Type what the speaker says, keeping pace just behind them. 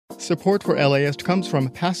Support for LAist comes from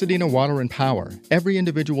Pasadena Water and Power. Every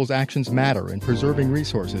individual's actions matter in preserving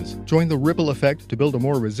resources. Join the ripple effect to build a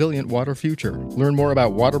more resilient water future. Learn more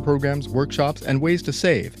about water programs, workshops, and ways to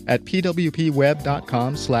save at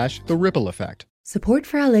pwpweb.com/the ripple effect. Support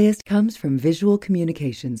for LAist comes from Visual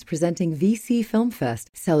Communications, presenting VC Film Fest,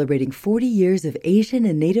 celebrating 40 years of Asian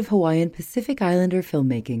and Native Hawaiian Pacific Islander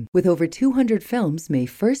filmmaking, with over 200 films May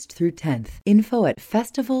 1st through 10th. Info at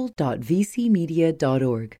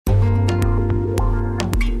festival.vcmedia.org.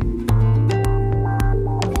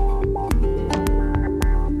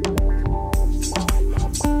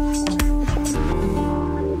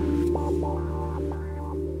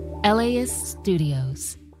 LAist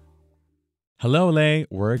Studios. Hello, LA.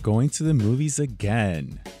 We're going to the movies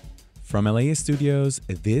again. From LA Studios,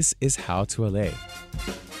 this is How to LA.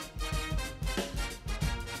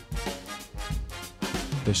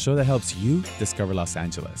 The show that helps you discover Los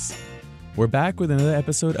Angeles. We're back with another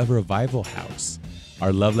episode of Revival House,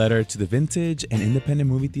 our love letter to the vintage and independent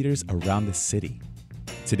movie theaters around the city.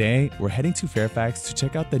 Today, we're heading to Fairfax to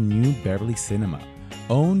check out the new Beverly Cinema,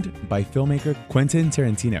 owned by filmmaker Quentin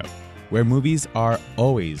Tarantino, where movies are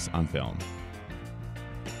always on film.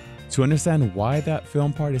 To understand why that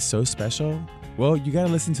film part is so special, well, you gotta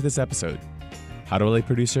listen to this episode. How to LA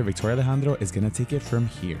producer Victoria Alejandro is gonna take it from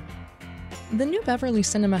here. The new Beverly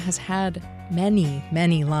Cinema has had many,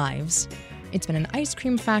 many lives. It's been an ice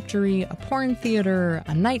cream factory, a porn theater,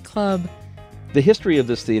 a nightclub. The history of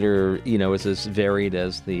this theater, is as varied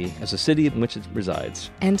as the city in which it resides.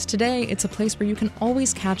 And today, it's a place where you can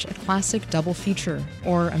always catch a classic double feature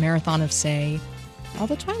or a marathon of, say, all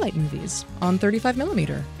the Twilight movies on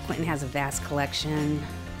 35mm. Quentin has a vast collection,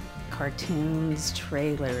 cartoons,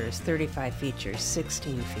 trailers, 35 features,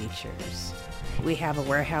 16 features. We have a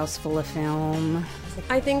warehouse full of film.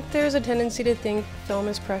 I think there's a tendency to think film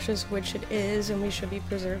is precious, which it is, and we should be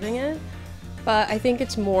preserving it. But I think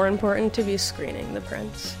it's more important to be screening the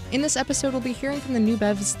prints. In this episode, we'll be hearing from the New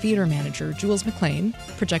Bev's theater manager, Jules McLean,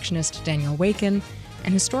 projectionist Danielle Wakin,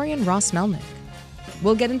 and historian Ross Melnick.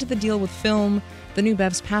 We'll get into the deal with film, the New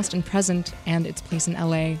Bev's past and present, and its place in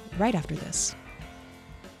LA right after this.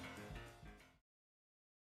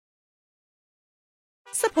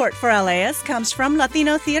 Support for LAist comes from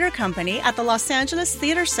Latino Theater Company at the Los Angeles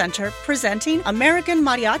Theater Center, presenting American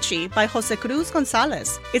Mariachi by Jose Cruz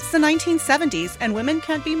Gonzalez. It's the 1970s, and women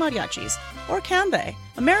can't be mariachis. Or can they?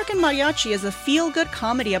 American Mariachi is a feel-good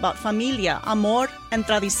comedy about familia, amor, and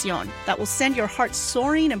tradición that will send your heart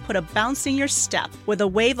soaring and put a bounce in your step with a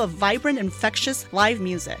wave of vibrant, infectious live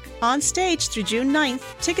music. On stage through June 9th,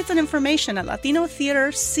 tickets and information at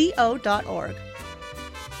latinotheaterco.org.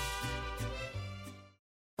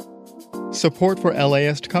 Support for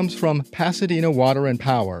LAist comes from Pasadena Water and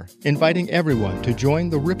Power, inviting everyone to join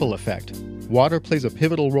the ripple effect. Water plays a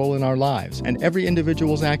pivotal role in our lives, and every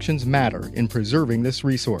individual's actions matter in preserving this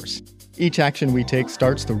resource. Each action we take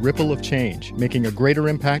starts the ripple of change, making a greater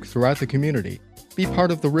impact throughout the community. Be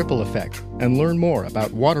part of the ripple effect and learn more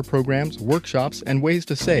about water programs, workshops, and ways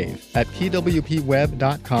to save at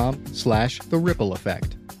pwpweb.com/the ripple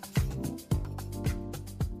effect.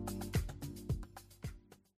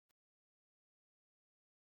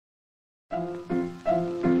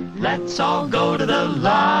 Let's all go to the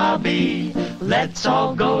lobby. Let's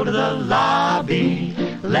all go to the lobby.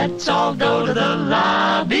 Let's all go to the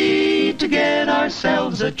lobby to get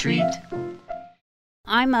ourselves a treat.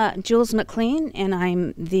 I'm Jules McLean, and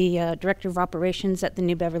I'm the Director of Operations at the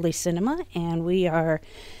New Beverly Cinema, and we are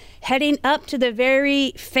heading up to the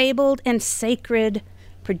very fabled and sacred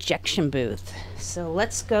projection booth. So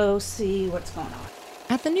let's go see what's going on.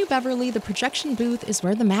 At the New Beverly, the projection booth is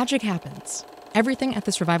where the magic happens. Everything at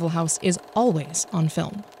this Revival House is always on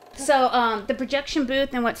film. So the projection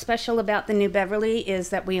booth, and what's special about the New Beverly is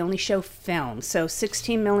that we only show film, so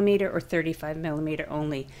 16mm or 35mm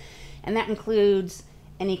only. And that includes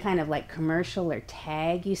any kind of like commercial or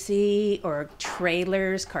tag you see, or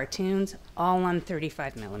trailers, cartoons, all on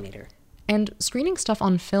 35mm. And screening stuff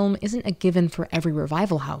on film isn't a given for every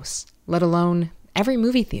Revival House, let alone every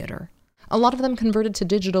movie theater. A lot of them converted to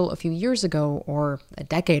digital a few years ago, or a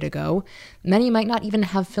decade ago. Many might not even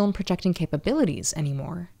have film projecting capabilities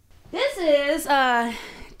anymore. This is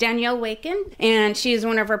Danielle Wakin, and she is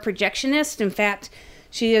one of our projectionists. In fact,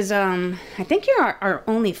 she is, I think you're our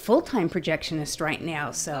only full-time projectionist right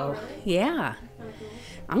now, so yeah.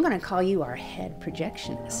 I'm going to call you our head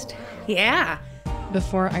projectionist. Yeah.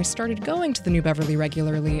 Before I started going to the New Beverly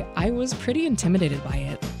regularly, I was pretty intimidated by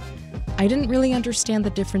it. I didn't really understand the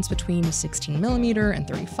difference between 16mm and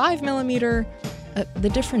 35mm. The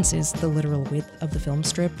difference is the literal width of the film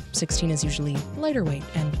strip. 16 is usually lighter weight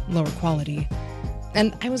and lower quality.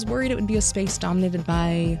 And I was worried it would be a space dominated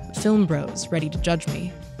by film bros ready to judge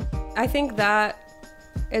me. I think that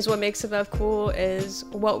is what makes the Bev cool, is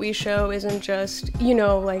what we show isn't just,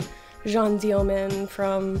 like Jean Dielman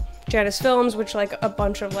from Janus Films, which like a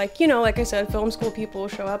bunch of like I said, film school people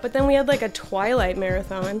show up. But then we had like a Twilight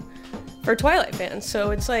marathon for Twilight fans.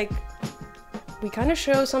 So it's like we kind of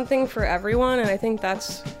show something for everyone. And I think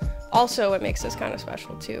that's also what makes this kind of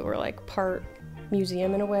special too. We're like part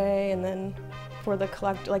museum in a way, and then for the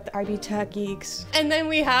like the IB Tech geeks. And then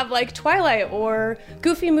we have like Twilight or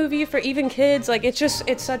Goofy Movie for even kids. Like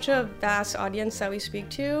it's such a vast audience that we speak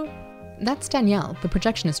to. That's Danielle, the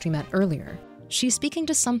projectionist we met earlier. She's speaking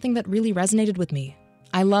to something that really resonated with me.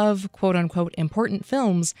 I love quote-unquote important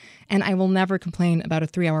films, and I will never complain about a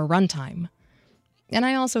 3-hour runtime. And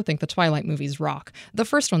I also think the Twilight movies rock. The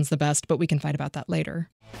first one's the best, but we can fight about that later.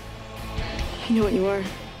 I know what you are.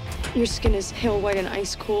 Your skin is pale white and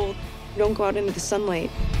ice cold. You don't go out into the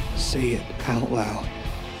sunlight. Say it out loud.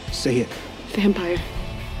 Say it. Vampire.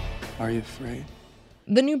 Are you afraid?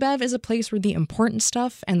 The New Bev is a place where the important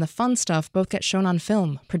stuff and the fun stuff both get shown on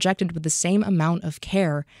film, projected with the same amount of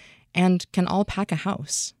care, and can all pack a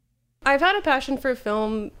house. I've had a passion for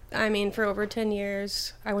film, for over 10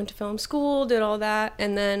 years. I went to film school, did all that,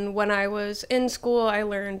 and then when I was in school, I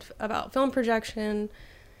learned about film projection,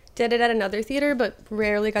 did it at another theater, but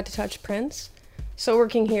rarely got to touch prints. So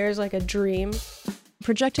working here is like a dream.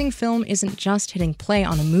 Projecting film isn't just hitting play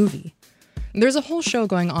on a movie. There's a whole show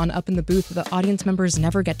going on up in the booth that audience members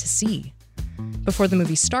never get to see. Before the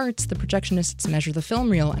movie starts, the projectionists measure the film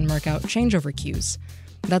reel and mark out changeover cues.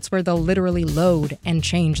 That's where they'll literally load and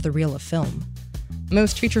change the reel of film.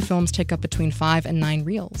 Most feature films take up between 5 and 9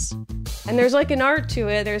 reels. And there's like an art to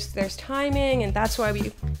it. There's timing, and that's why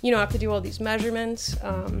we, have to do all these measurements.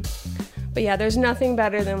 But yeah, there's nothing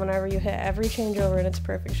better than whenever you hit every changeover and it's a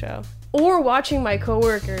perfect show. Or watching my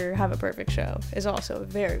coworker have a perfect show is also a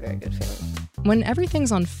very, very good feeling. When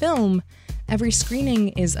everything's on film, every screening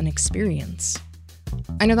is an experience.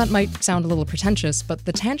 I know that might sound a little pretentious, but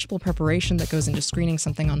the tangible preparation that goes into screening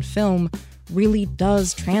something on film really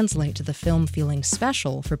does translate to the film feeling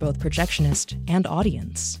special for both projectionist and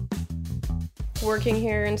audience. Working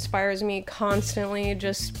here inspires me constantly,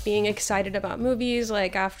 just being excited about movies,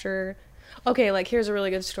 like after... Okay, like here's a really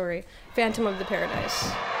good story. Phantom of the Paradise.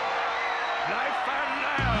 Life and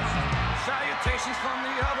death, salutations from the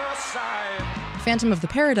other side. Phantom of the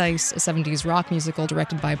Paradise, a 70s rock musical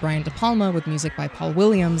directed by Brian De Palma with music by Paul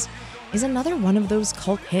Williams, is another one of those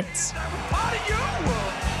cult hits.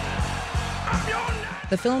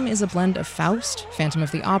 The film is a blend of Faust, Phantom of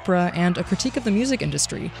the Opera, and a critique of the music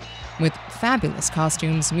industry, with fabulous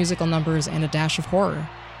costumes, musical numbers, and a dash of horror.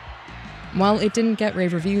 While it didn't get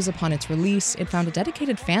rave reviews upon its release, it found a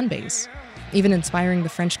dedicated fan base, even inspiring the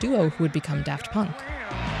French duo who would become Daft Punk.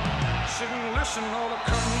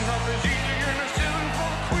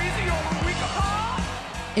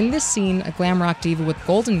 In this scene, a glam rock diva with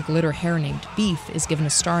golden glitter hair named Beef is given a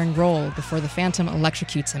starring role before the Phantom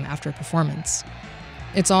electrocutes him after a performance.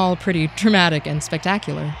 It's all pretty dramatic and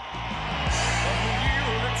spectacular.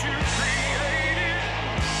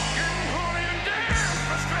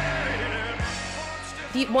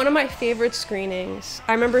 One of my favorite screenings,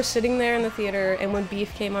 I remember sitting there in the theater, and when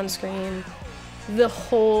Beef came on screen, the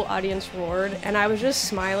whole audience roared, and I was just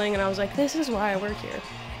smiling, and I was like, this is why I work here.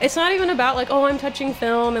 It's not even about like, oh, I'm touching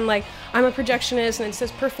film, and like, I'm a projectionist, and it's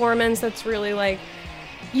this performance that's really like,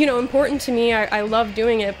 important to me. I love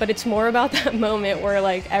doing it, but it's more about that moment where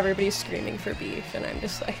like, everybody's screaming for Beef, and I'm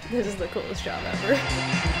just like, this is the coolest job ever.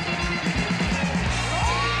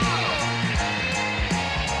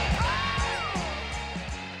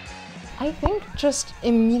 I think just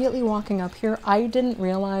immediately walking up here, I didn't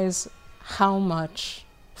realize how much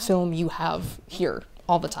film you have here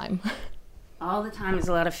all the time. All the time is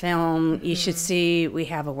a lot of film. You should see, we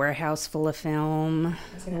have a warehouse full of film.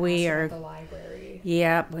 We are the library.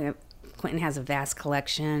 Yeah, Quentin has a vast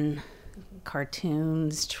collection.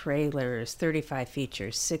 Cartoons, trailers, 35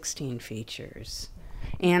 features, 16 features.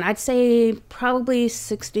 And I'd say probably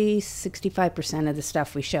 65% of the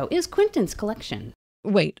stuff we show is Quentin's collection.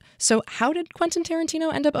 Wait, so how did Quentin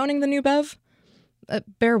Tarantino end up owning the New Bev?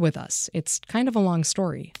 Bear with us, it's kind of a long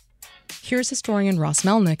story. Here's historian Ross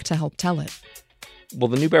Melnick to help tell it. Well,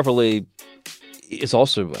 the New Beverly is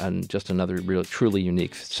also just another real, truly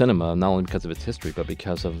unique cinema, not only because of its history, but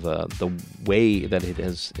because of the way that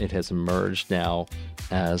it has emerged now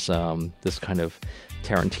as this kind of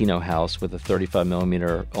Tarantino house with a 35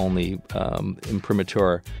 millimeter only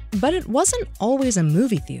imprimatur. But it wasn't always a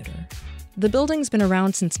movie theater. The building's been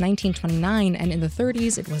around since 1929, and in the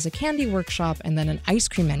 30s it was a candy workshop and then an ice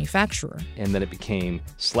cream manufacturer. And then it became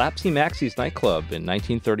Slapsy Maxie's nightclub in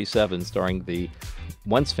 1937, starring the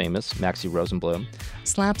once famous Maxie Rosenblum.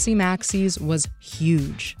 Slapsy Maxie's was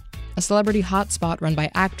huge. A celebrity hotspot run by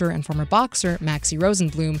actor and former boxer Maxie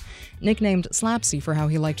Rosenblum, nicknamed Slapsy for how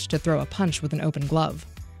he liked to throw a punch with an open glove.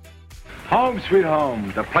 Home sweet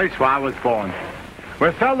home, the place where I was born,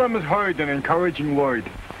 where seldom is heard an encouraging word.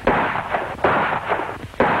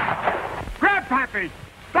 Grandpappy,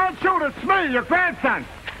 don't shoot, it's me, your grandson,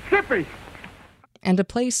 Skippy. And a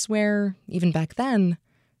place where, even back then,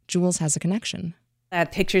 Jules has a connection. I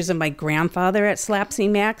have pictures of my grandfather at Slapsy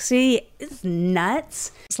Maxie. It's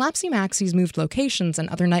nuts. Slapsy Maxie's moved locations and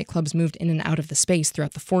other nightclubs moved in and out of the space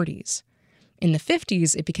throughout the 40s. In the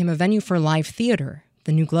 50s, it became a venue for live theater,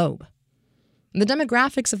 the New Globe. The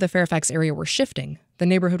demographics of the Fairfax area were shifting. The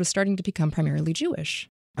neighborhood was starting to become primarily Jewish.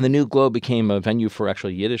 And the New Globe became a venue for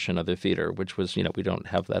actually Yiddish and other theater, which was, we don't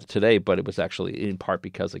have that today, but it was actually in part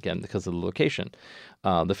because of the location.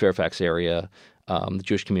 The Fairfax area, the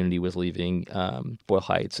Jewish community was leaving Boyle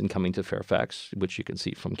Heights and coming to Fairfax, which you can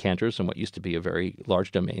see from Cantor's and what used to be a very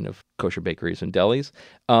large domain of kosher bakeries and delis.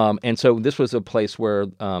 And so this was a place where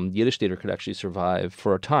Yiddish theater could actually survive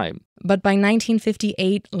for a time. But by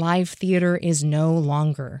 1958, live theater is no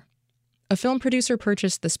longer. A film producer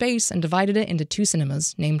purchased the space and divided it into two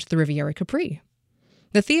cinemas named the Riviera Capri.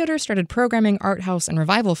 The theater started programming art house and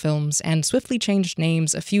revival films and swiftly changed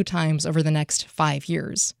names a few times over the next 5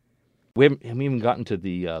 years. We haven't even gotten to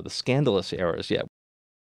the scandalous eras yet.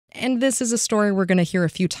 And this is a story we're going to hear a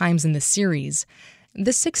few times in this series.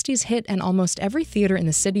 The 60s hit and almost every theater in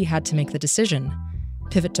the city had to make the decision: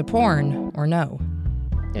 pivot to porn or no.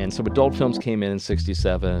 And so adult films came in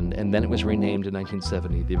 67, and then it was renamed in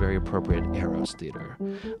 1970, the very appropriate Eros Theater,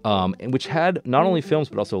 which had not only films,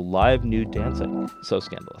 but also live nude dancing. So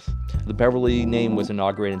scandalous. The Beverly name was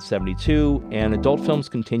inaugurated in 72, and adult films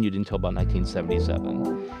continued until about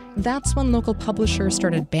 1977. That's when local publishers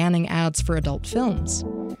started banning ads for adult films.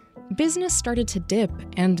 Business started to dip,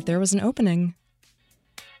 and there was an opening.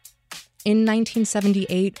 In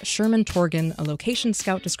 1978, Sherman Torgan, a location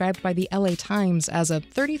scout described by the LA Times as a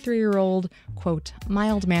 33-year-old, quote,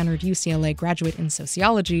 mild-mannered UCLA graduate in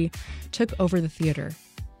sociology, took over the theater.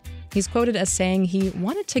 He's quoted as saying he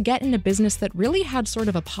wanted to get into business that really had sort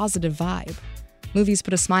of a positive vibe. Movies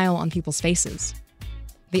put a smile on people's faces.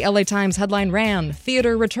 The LA Times headline ran,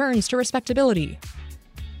 "Theater returns to respectability."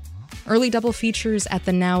 Early double features at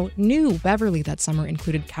the now new Beverly that summer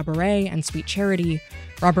included Cabaret and Sweet Charity,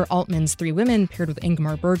 Robert Altman's Three Women paired with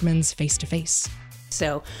Ingmar Bergman's Face to Face.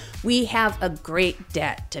 So we have a great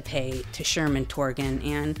debt to pay to Sherman Torgan,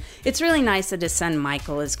 and it's really nice that his son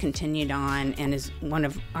Michael has continued on and is one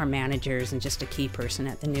of our managers and just a key person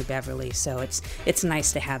at the New Beverly. So it's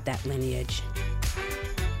nice to have that lineage.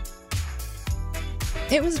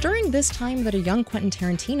 It was during this time that a young Quentin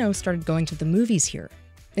Tarantino started going to the movies here.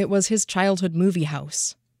 It was his childhood movie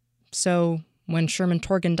house. So when Sherman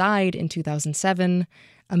Torgan died in 2007,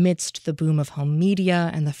 amidst the boom of home media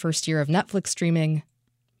and the first year of Netflix streaming,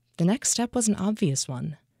 the next step was an obvious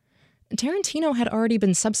one. Tarantino had already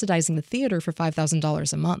been subsidizing the theater for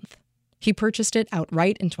 $5,000 a month. He purchased it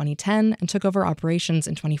outright in 2010 and took over operations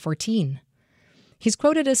in 2014. He's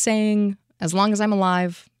quoted as saying, "As long as I'm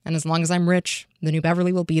alive and as long as I'm rich, the New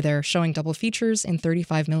Beverly will be there, showing double features in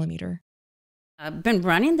 35mm. I've been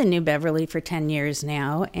running the New Beverly for 10 years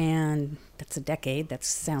now, and that's a decade. That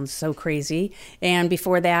sounds so crazy. And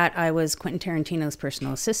before that, I was Quentin Tarantino's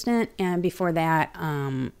personal assistant. And before that,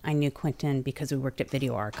 I knew Quentin because we worked at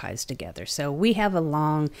Video Archives together. So we have a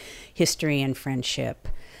long history and friendship.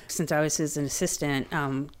 Since I was his assistant,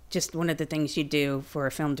 just one of the things you do for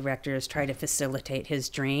a film director is try to facilitate his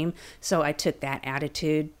dream. So I took that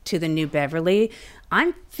attitude to the New Beverly.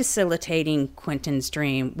 I'm facilitating Quentin's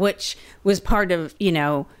dream, which was part of,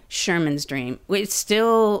 Sherman's dream. It's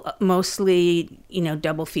still mostly,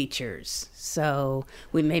 double features. So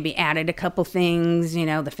we maybe added a couple things,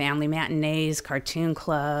 the family matinees, cartoon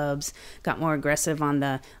clubs, got more aggressive on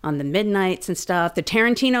the midnights and stuff. The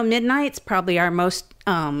Tarantino Midnights, probably our most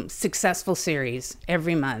successful series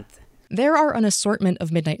every month. There are an assortment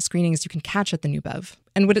of midnight screenings you can catch at the New Bev.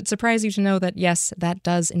 And would it surprise you to know that, yes, that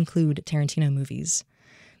does include Tarantino movies?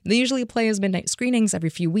 They usually play as midnight screenings every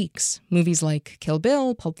few weeks. Movies like Kill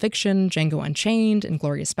Bill, Pulp Fiction, Django Unchained,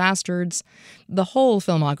 Inglourious Bastards. The whole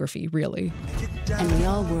filmography, really. And we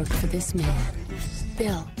all worked for this man,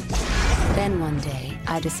 Bill. Then one day,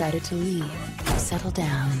 I decided to leave, settle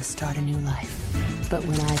down and start a new life. But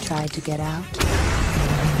when I tried to get out,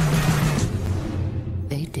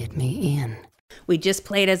 they did me in. We just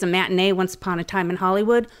played as a matinee Once Upon a Time in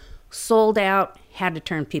Hollywood, sold out, had to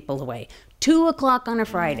turn people away. 2:00 on a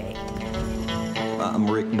Friday. I'm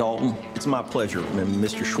Rick Dalton. It's my pleasure,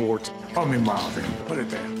 Mr. Schwartz. Call me Marvin. Put it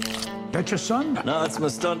there. That your son? No, it's my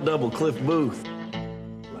stunt double, Cliff Booth.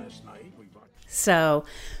 So,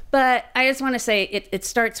 but I just want to say it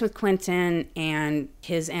starts with Quentin, and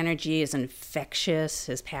his energy is infectious,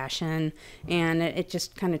 his passion, and it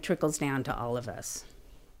just kind of trickles down to all of us.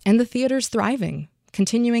 And the theater's thriving,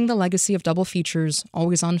 continuing the legacy of double features,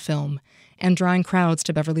 always on film, and drawing crowds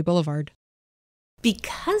to Beverly Boulevard.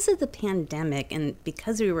 Because of the pandemic and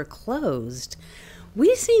because we were closed,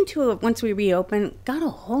 we seem to have, once we reopened, got a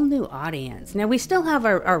whole new audience. Now, we still have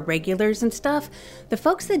our regulars and stuff. The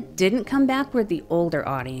folks that didn't come back were the older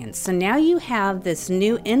audience. So now you have this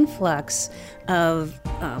new influx of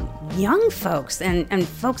young folks and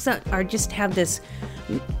folks that are just have this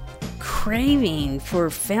craving for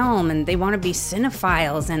film, and they want to be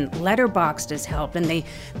cinephiles, and Letterboxd has helped, and they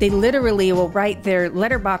literally will write their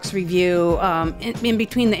Letterboxd review in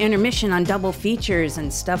between the intermission on double features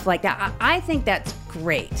and stuff like that. I think that's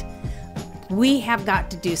great. We have got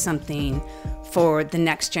to do something for the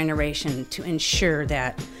next generation to ensure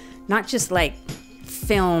that not just like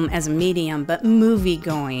film as a medium, but movie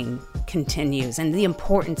going continues, and the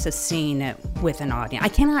importance of seeing it with an audience. I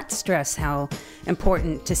cannot stress how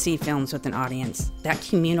important to see films with an audience. That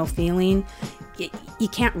communal feeling, you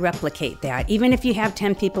can't replicate that. Even if you have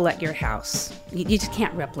 10 people at your house, you just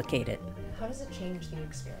can't replicate it. How does it change the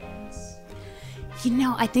experience? You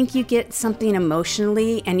know, I think you get something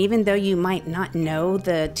emotionally, and even though you might not know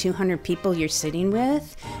the 200 people you're sitting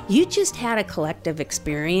with, you just had a collective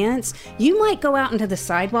experience. You might go out into the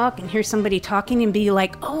sidewalk and hear somebody talking and be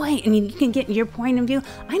like, oh, and you can get your point of view.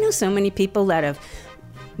 I know so many people that have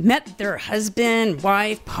met their husband,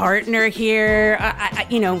 wife, partner here,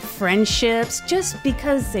 friendships, just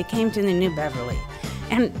because they came to the New Beverly.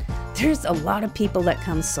 And there's a lot of people that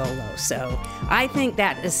come solo. So I think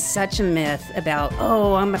that is such a myth about,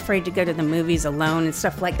 oh, I'm afraid to go to the movies alone and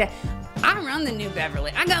stuff like that. I run the New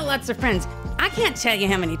Beverly. I got lots of friends. I can't tell you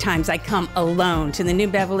how many times I come alone to the New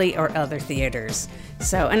Beverly or other theaters.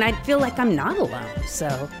 So, and I feel like I'm not alone.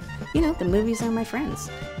 So, the movies are my friends.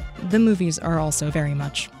 The movies are also very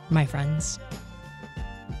much my friends.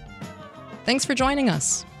 Thanks for joining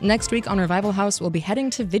us. Next week on Revival House, we'll be heading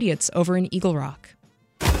to Vidiot's over in Eagle Rock.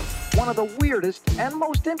 One of the weirdest and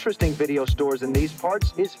most interesting video stores in these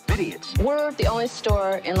parts is Vidiot's. We're the only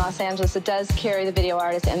store in Los Angeles that does carry the video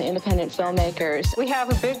artists and the independent filmmakers. We have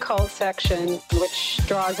a big cult section, which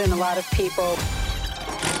draws in a lot of people.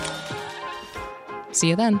 See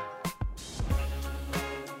you then.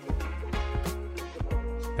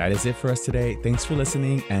 That is it for us today. Thanks for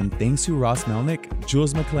listening, and thanks to Ross Melnick,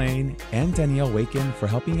 Jules McLean, and Danielle Wakin for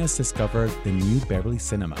helping us discover the new Beverly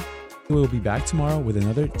Cinema. We'll be back tomorrow with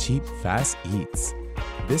another cheap, fast eats.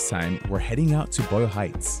 This time, we're heading out to Boyle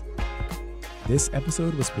Heights. This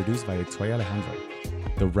episode was produced by Victoria Alejandro.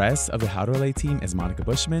 The rest of the How to LA team is Monica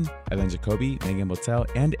Bushman, Ellen Jacoby, Megan Botel,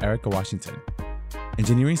 and Erica Washington.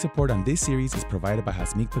 Engineering support on this series is provided by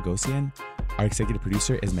Hasmik Pagosian. Our executive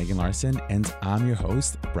producer is Megan Larson, and I'm your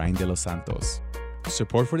host, Brian De Los Santos.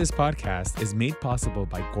 Support for this podcast is made possible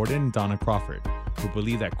by Gordon and Donna Crawford, who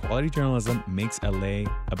believe that quality journalism makes LA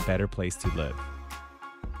a better place to live.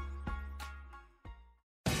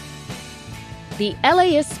 The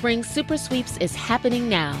LAist Spring Super Sweeps is happening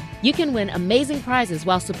now. You can win amazing prizes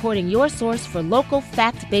while supporting your source for local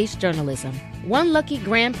fact-based journalism. One lucky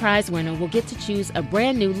grand prize winner will get to choose a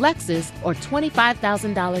brand new Lexus or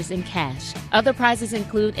 $25,000 in cash. Other prizes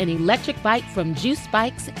include an electric bike from Juice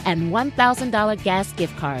Bikes and $1,000 gas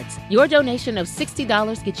gift cards. Your donation of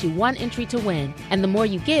 $60 gets you one entry to win, and the more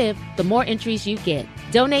you give, the more entries you get.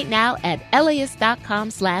 Donate now at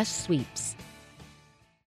LAist.com/sweeps.